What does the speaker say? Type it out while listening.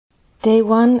Day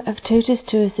 1 of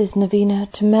Totus2us' Novena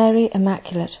to Mary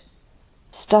Immaculate,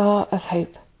 Star of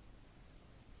Hope,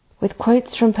 with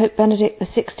quotes from Pope Benedict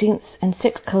XVI's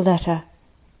encyclical letter,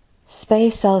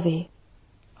 Spe Salvi,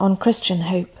 on Christian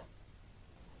hope.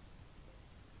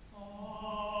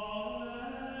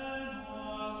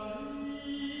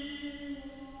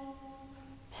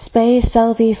 Spe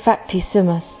Salvi facti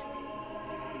sumus.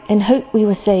 In hope we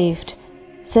were saved,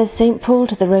 says St. Paul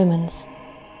to the Romans,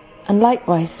 and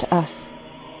likewise to us.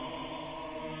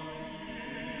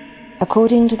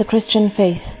 According to the Christian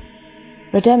faith,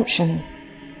 redemption,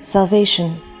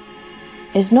 salvation,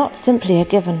 is not simply a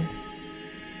given.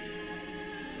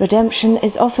 Redemption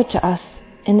is offered to us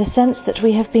in the sense that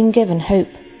we have been given hope,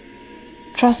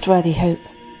 trustworthy hope,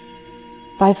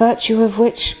 by virtue of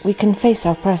which we can face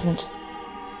our present.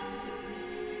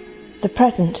 The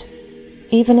present,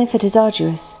 even if it is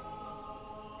arduous,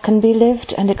 can be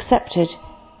lived and accepted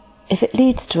if it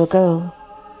leads to a goal,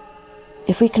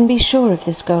 if we can be sure of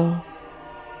this goal,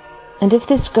 and if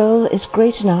this goal is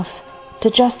great enough to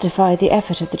justify the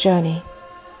effort of the journey.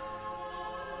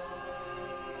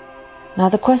 Now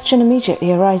the question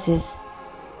immediately arises,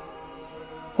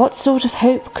 what sort of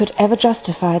hope could ever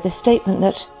justify the statement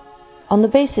that, on the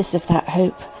basis of that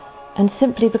hope, and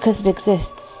simply because it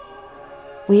exists,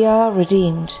 we are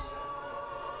redeemed?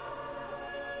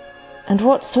 And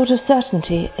what sort of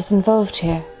certainty is involved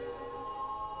here?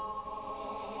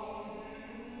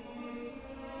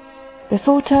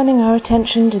 Before turning our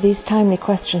attention to these timely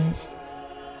questions,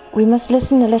 we must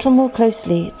listen a little more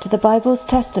closely to the Bible's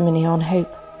testimony on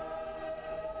hope.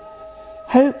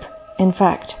 Hope, in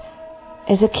fact,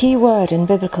 is a key word in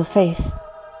biblical faith,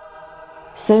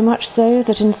 so much so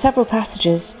that in several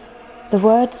passages the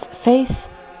words faith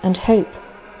and hope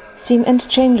seem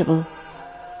interchangeable.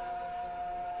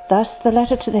 Thus the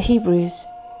letter to the Hebrews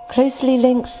closely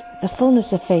links the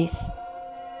fullness of faith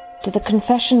to the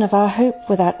confession of our hope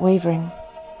without wavering.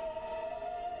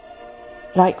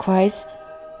 Likewise,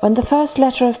 when the first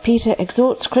letter of Peter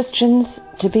exhorts Christians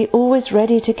to be always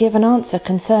ready to give an answer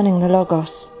concerning the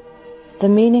Logos, the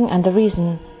meaning and the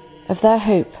reason of their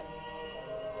hope,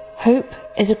 hope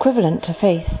is equivalent to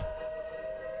faith.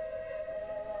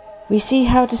 We see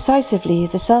how decisively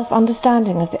the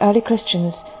self-understanding of the early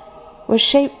Christians was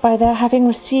shaped by their having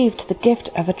received the gift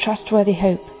of a trustworthy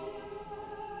hope,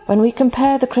 when we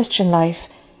compare the Christian life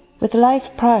with life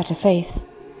prior to faith,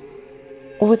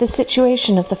 or with the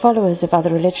situation of the followers of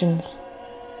other religions.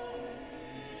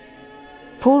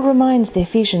 Paul reminds the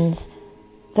Ephesians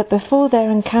that before their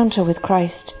encounter with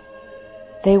Christ,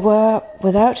 they were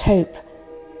without hope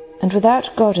and without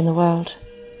God in the world.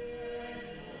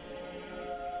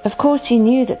 Of course he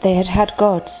knew that they had had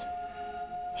gods.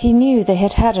 He knew they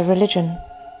had had a religion.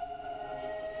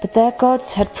 But their gods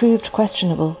had proved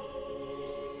questionable,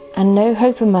 and no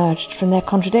hope emerged from their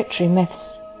contradictory myths.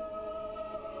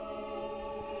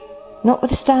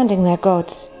 Notwithstanding their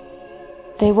gods,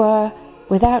 they were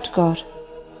without God,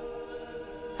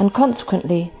 and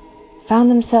consequently found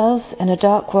themselves in a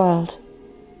dark world,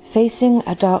 facing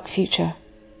a dark future.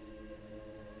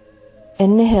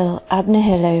 In nihil ab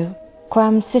nihilo,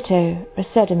 quam cito,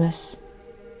 recidimus.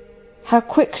 How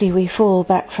quickly we fall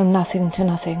back from nothing to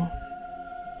nothing.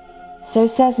 So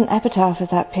says an epitaph of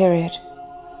that period.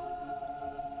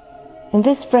 In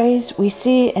this phrase we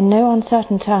see in no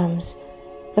uncertain terms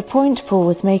the point Paul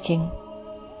was making.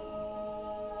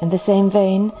 In the same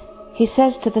vein, he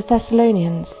says to the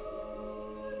Thessalonians,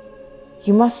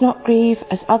 "You must not grieve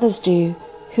as others do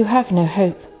who have no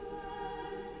hope."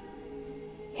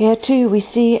 Here too we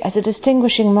see as a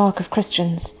distinguishing mark of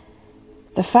Christians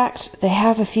the fact they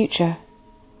have a future.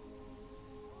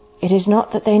 It is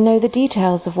not that they know the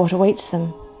details of what awaits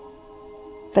them,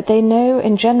 but they know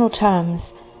in general terms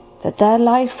that their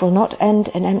life will not end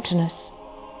in emptiness.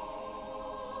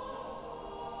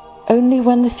 Only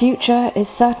when the future is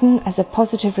certain as a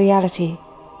positive reality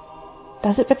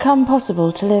does it become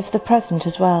possible to live the present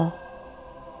as well.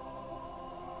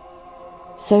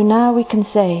 So now we can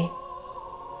say,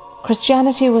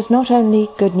 Christianity was not only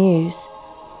good news,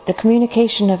 the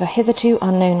communication of a hitherto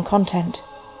unknown content.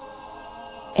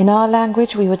 In our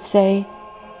language we would say,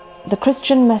 the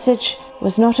Christian message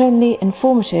was not only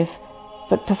informative,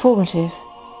 but performative.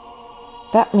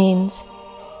 That means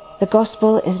the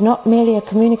gospel is not merely a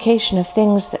communication of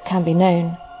things that can be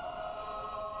known.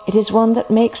 It is one that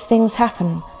makes things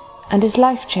happen and is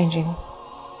life-changing.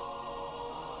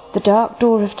 The dark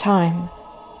door of time,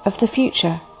 of the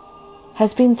future,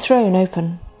 has been thrown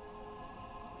open.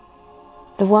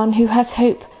 The one who has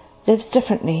hope lives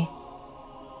differently.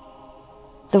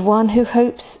 The one who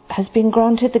hopes has been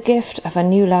granted the gift of a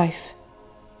new life.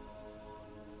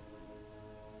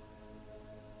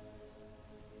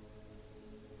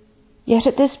 Yet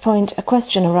at this point a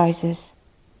question arises.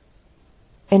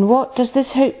 In what does this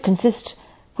hope consist,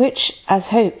 which, as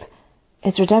hope,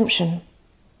 is redemption?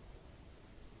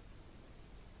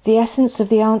 The essence of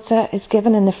the answer is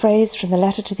given in the phrase from the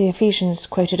letter to the Ephesians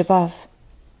quoted above.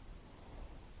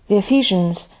 The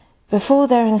Ephesians, before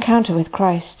their encounter with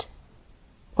Christ,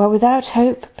 were without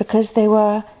hope because they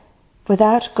were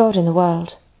without God in the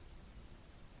world.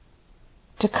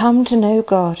 To come to know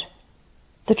God,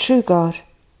 the true God,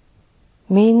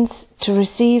 means to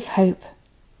receive hope.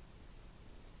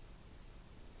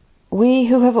 We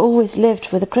who have always lived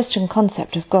with a Christian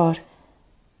concept of God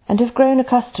and have grown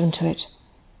accustomed to it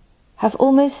have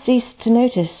almost ceased to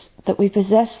notice that we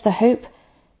possess the hope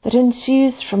that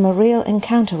ensues from a real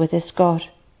encounter with this God.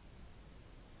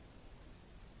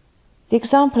 The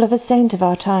example of a saint of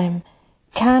our time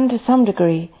can, to some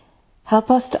degree, help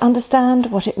us to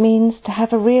understand what it means to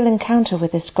have a real encounter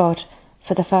with this God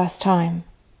for the first time.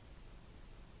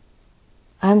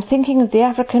 I am thinking of the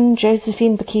African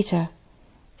Josephine Bakhita,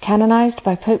 canonized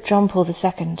by Pope John Paul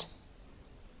II.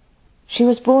 She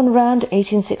was born around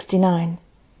 1869.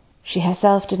 She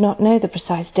herself did not know the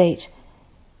precise date,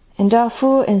 in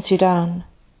Darfur in Sudan.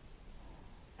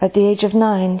 At the age of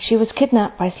 9, she was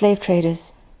kidnapped by slave traders,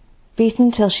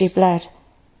 beaten till she bled,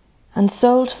 and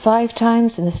sold 5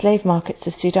 times in the slave markets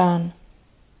of Sudan.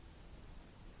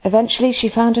 Eventually she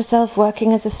found herself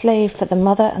working as a slave for the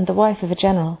mother and the wife of a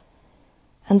general,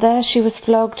 and there she was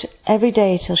flogged every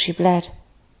day till she bled.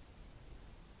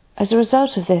 As a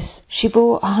result of this, she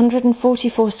bore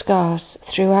 144 scars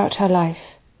throughout her life.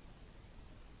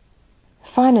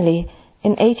 Finally,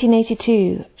 in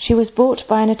 1882, she was bought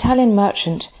by an Italian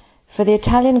merchant for the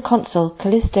Italian consul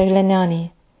Callisto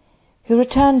Legnani, who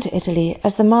returned to Italy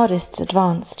as the Mahdists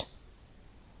advanced.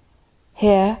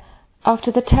 Here,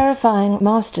 after the terrifying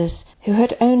masters who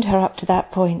had owned her up to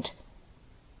that point,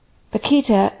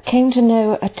 Bakhita came to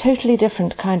know a totally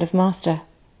different kind of master.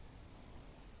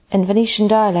 In Venetian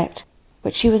dialect,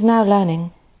 which she was now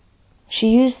learning, she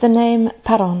used the name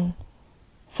Paron,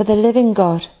 for the living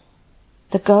God,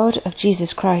 the God of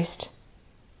Jesus Christ.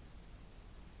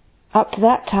 Up to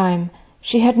that time,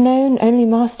 she had known only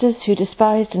masters who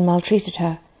despised and maltreated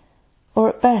her, or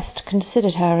at best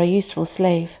considered her a useful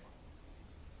slave.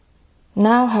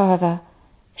 Now, however,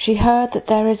 she heard that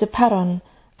there is a Paron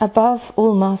above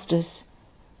all masters,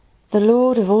 the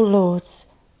Lord of all lords,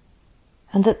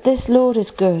 and that this Lord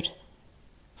is good,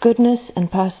 goodness in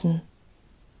person.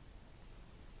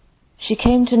 She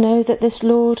came to know that this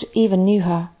Lord even knew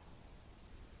her,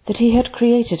 that he had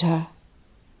created her,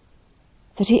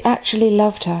 that he actually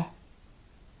loved her.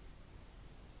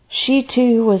 She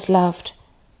too was loved,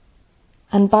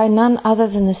 and by none other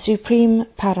than the supreme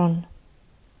Paron,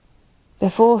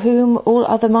 before whom all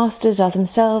other masters are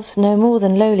themselves no more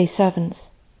than lowly servants.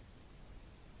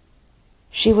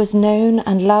 She was known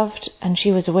and loved, and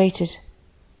she was awaited.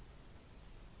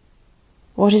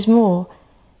 What is more,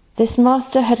 this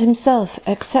master had himself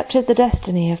accepted the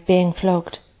destiny of being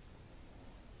flogged,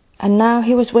 and now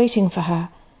he was waiting for her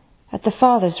at the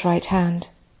Father's right hand.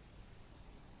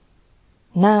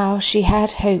 Now she had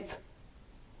hope,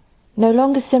 no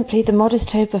longer simply the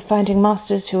modest hope of finding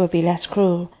masters who would be less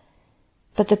cruel,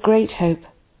 but the great hope.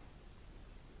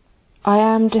 I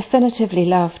am definitively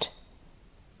loved,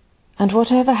 and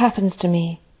whatever happens to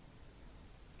me,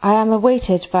 I am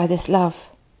awaited by this love.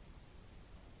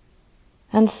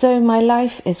 And so my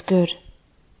life is good.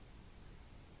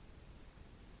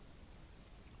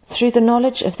 Through the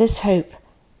knowledge of this hope,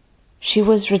 she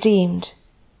was redeemed,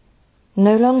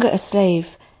 no longer a slave,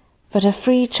 but a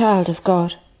free child of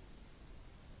God.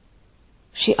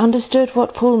 She understood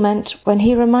what Paul meant when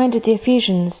he reminded the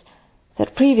Ephesians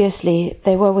that previously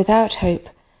they were without hope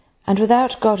and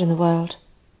without God in the world.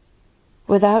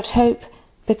 Without hope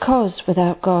because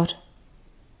without God.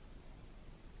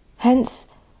 Hence,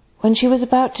 when she was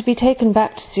about to be taken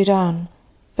back to Sudan,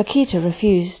 Bakhita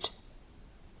refused.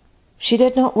 She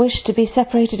did not wish to be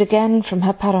separated again from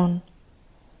her Paron.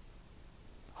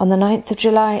 On the 9th of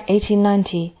July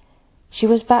 1890, she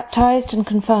was baptized and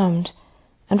confirmed,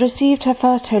 and received her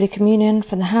first Holy Communion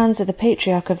from the hands of the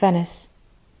Patriarch of Venice.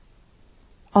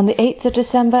 On the 8th of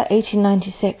December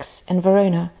 1896, in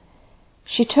Verona,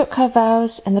 she took her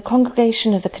vows in the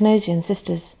congregation of the Canosian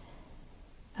Sisters,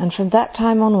 and from that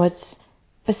time onwards,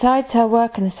 besides her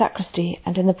work in the sacristy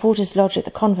and in the porter's lodge at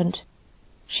the convent,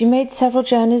 she made several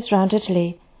journeys round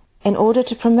Italy in order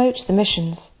to promote the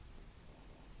missions.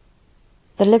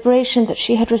 The liberation that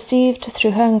she had received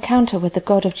through her encounter with the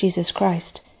God of Jesus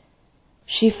Christ,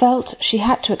 she felt she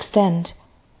had to extend.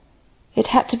 It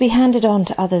had to be handed on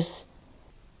to others,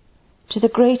 to the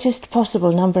greatest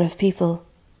possible number of people.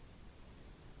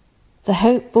 the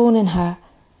hope born in her,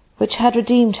 which had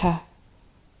redeemed her,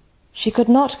 she could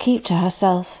not keep to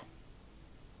herself.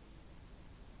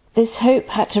 This hope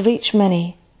had to reach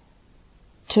many,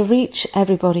 to reach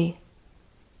everybody.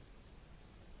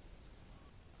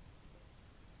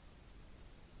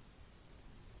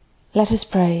 Let us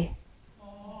pray.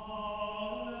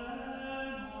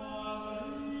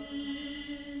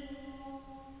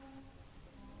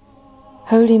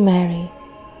 Holy Mary,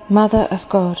 Mother of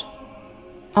God,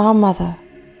 our Mother,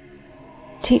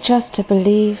 teach us to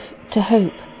believe, to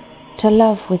hope, to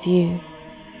love with you.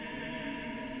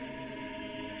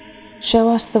 Show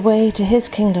us the way to His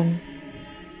kingdom.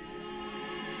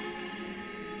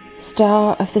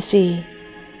 Star of the sea,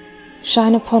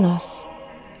 shine upon us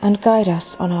and guide us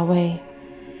on our way.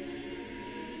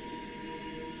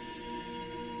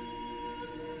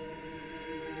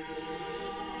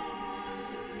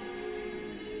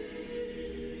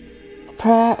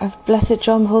 Prayer of Blessed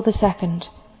John Paul II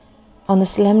on the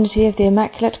Solemnity of the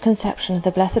Immaculate Conception of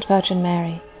the Blessed Virgin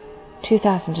Mary,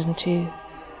 2002.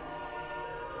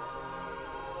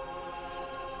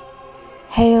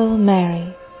 Hail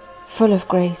Mary, full of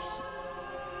grace.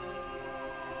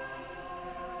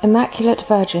 Immaculate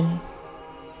Virgin,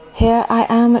 here I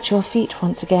am at your feet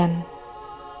once again,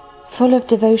 full of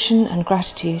devotion and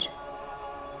gratitude.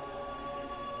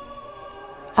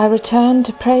 I return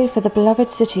to pray for the beloved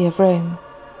city of Rome,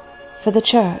 for the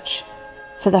Church,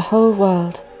 for the whole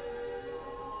world.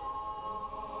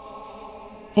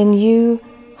 In you,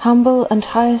 humble and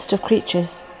highest of creatures,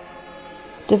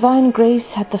 divine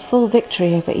grace had the full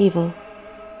victory over evil.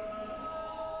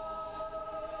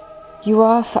 You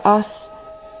are for us,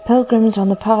 pilgrims on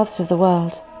the paths of the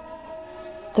world,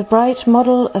 the bright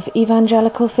model of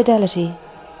evangelical fidelity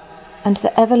and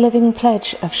the ever-living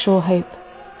pledge of sure hope.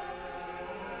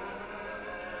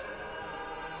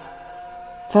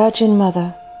 Virgin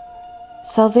Mother,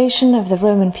 salvation of the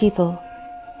Roman people,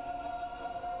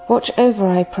 watch over,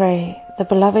 I pray, the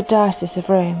beloved Diocese of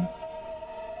Rome,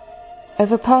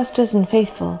 over pastors and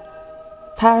faithful,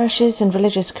 parishes and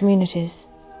religious communities.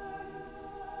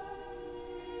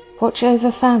 Watch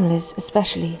over families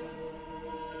especially.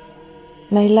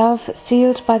 May love,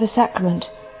 sealed by the sacrament,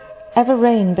 ever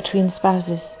reign between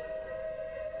spouses.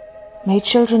 May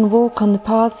children walk on the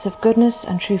paths of goodness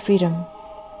and true freedom.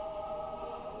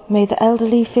 May the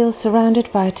elderly feel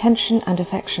surrounded by attention and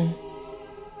affection.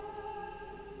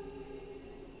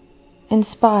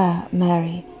 Inspire,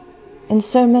 Mary, in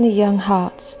so many young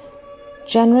hearts,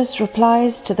 generous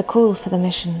replies to the call for the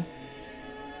mission.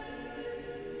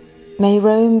 May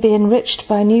Rome be enriched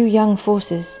by new young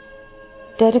forces,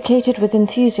 dedicated with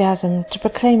enthusiasm to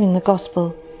proclaiming the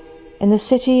gospel in the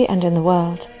city and in the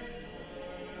world.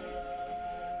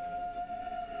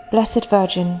 Blessed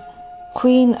Virgin,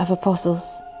 Queen of Apostles,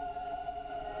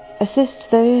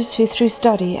 assist those who through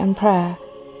study and prayer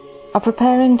are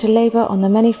preparing to labour on the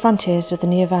many frontiers of the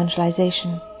new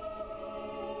evangelization.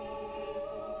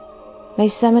 May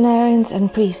seminarians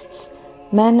and priests,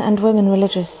 men and women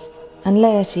religious, and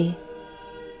laity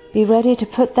be ready to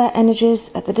put their energies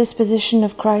at the disposition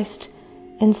of Christ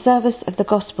in service of the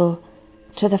gospel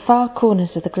to the far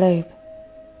corners of the globe.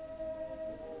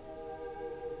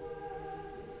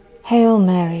 Hail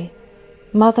Mary,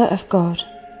 Mother of God,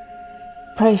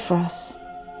 pray for us.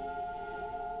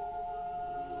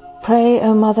 Pray,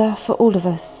 O Mother, for all of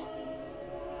us.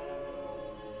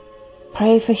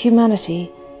 Pray for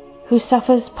humanity who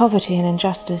suffers poverty and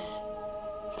injustice,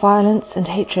 violence and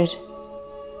hatred,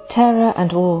 terror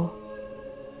and war.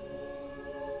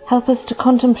 Help us to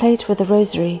contemplate with the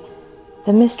Rosary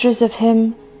the mysteries of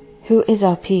Him who is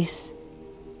our peace,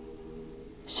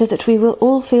 so that we will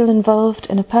all feel involved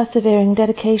in a persevering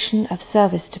dedication of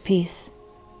service to peace.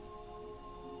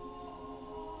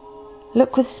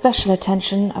 Look with special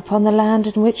attention upon the land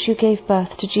in which you gave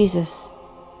birth to Jesus,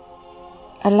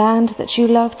 a land that you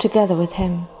love together with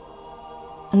Him,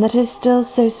 and that is still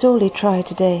so sorely tried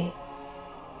today.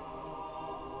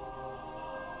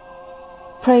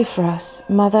 Pray for us,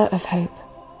 Mother of Hope.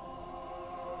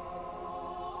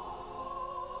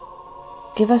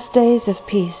 Give us days of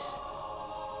peace.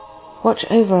 Watch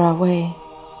over our way.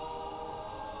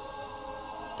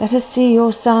 Let us see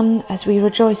your Son as we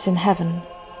rejoice in heaven.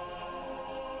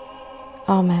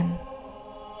 Amen.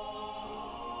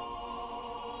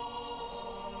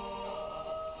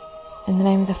 In the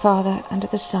name of the Father, and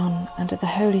of the Son, and of the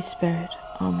Holy Spirit.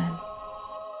 Amen.